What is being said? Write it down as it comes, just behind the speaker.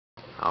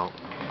好。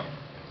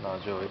那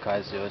就一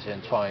开始就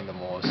先创一个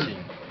模型，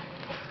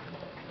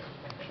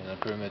选择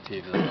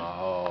primitive， 然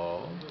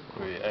后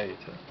create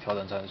调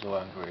整参数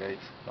按 create，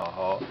 然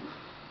后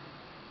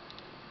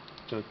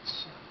就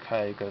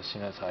开一个新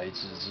的材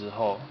质之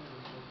后，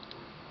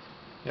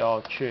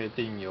要确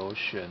定有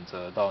选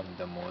择到你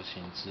的模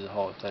型之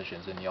后，再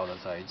选择你要的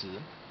材质，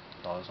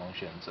然后从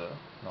选择，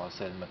然后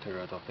set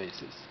material to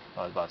faces，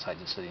 然后就把材质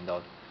设定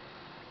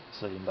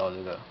到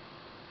这个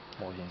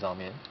模型上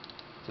面。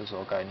这时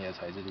候改你的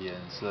材质的颜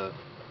色，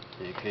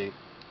也可以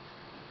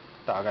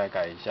大概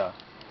改一下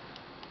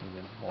你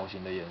的模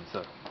型的颜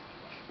色。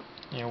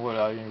因为为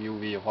了要用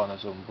UV 的话，那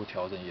时候我们不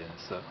调整颜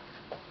色，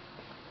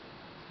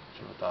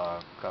就大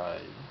概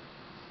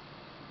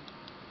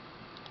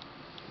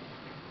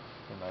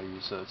用来预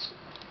设值。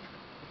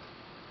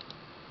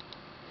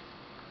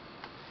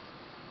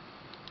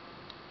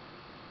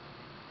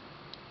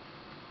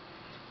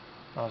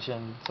那现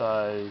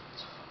在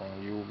从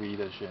UV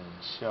的选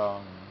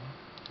项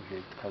就可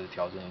以开始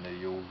调整你的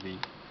UV，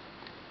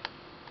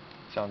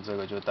 像这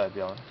个就代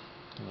表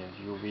你的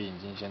UV 已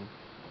经先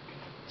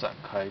展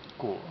开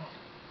过，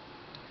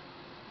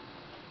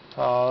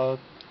它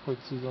会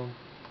自动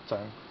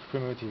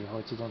Primitive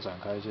会自动展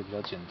开一些比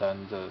较简单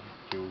的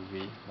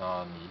UV，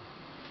 那你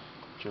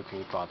就可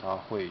以把它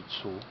绘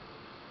出，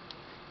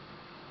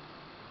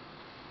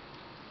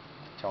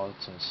调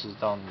整适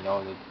当你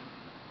要的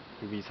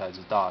UV 材质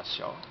大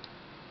小。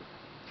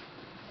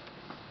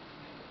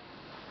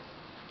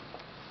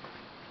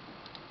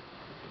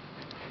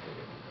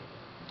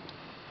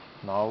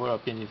然后为了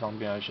编辑方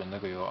便，来选那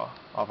个有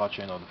Alpha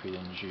Channel 的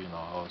PNG， 然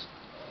后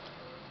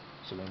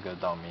随便一个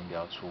档名给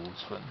它储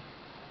存。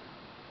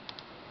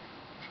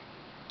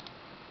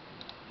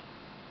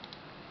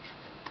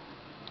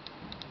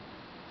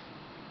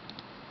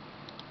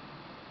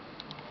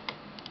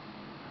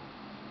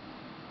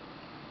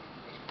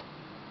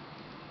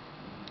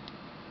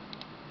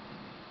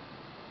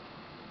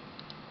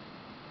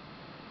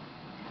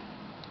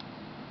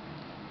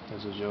这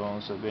时就用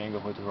随便一个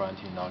绘图软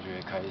体，然后就可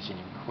以开启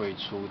你绘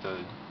出的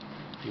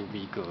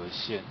UV 格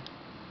线，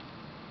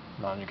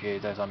然后你可以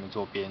在上面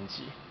做编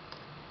辑。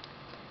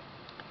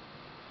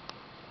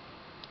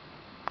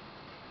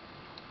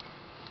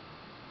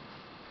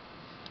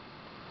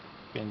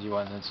编辑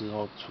完成之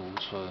后储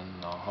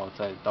存，然后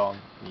再到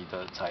你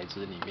的材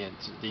质里面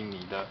指定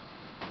你的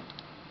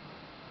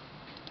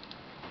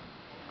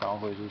刚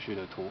绘出去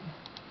的图，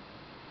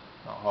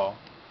然后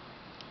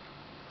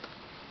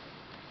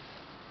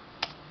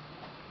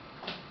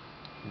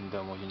你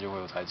的模型就会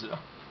有材质了。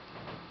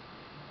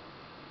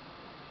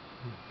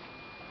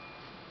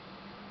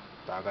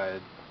大概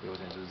流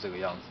程就是这个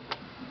样子。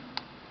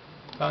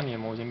当你的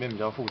模型变比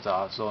较复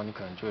杂的时候，你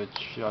可能就会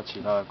需要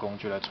其他的工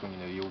具来处理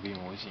你的 UV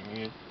模型，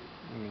因为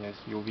你的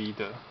UV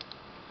的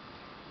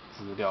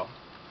资料，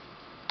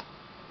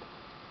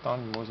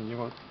当你模型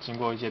经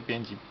过一些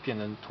编辑变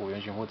成椭圆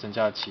形或增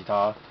加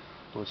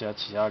多加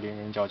其他连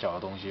连角角的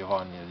东西的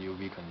话，你的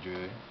UV 可能就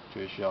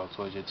会需要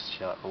做一些其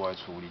他额外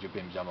处理，就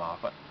变比较麻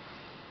烦。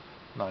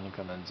那你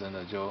可能真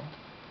的就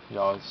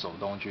要手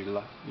动去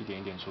一点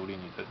一点处理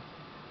你的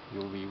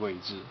UV 位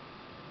置。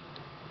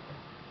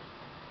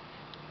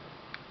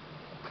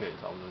OK，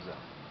 差不多这样。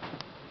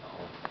好，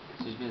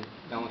这边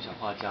让我小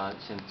画家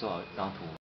先做好一张图。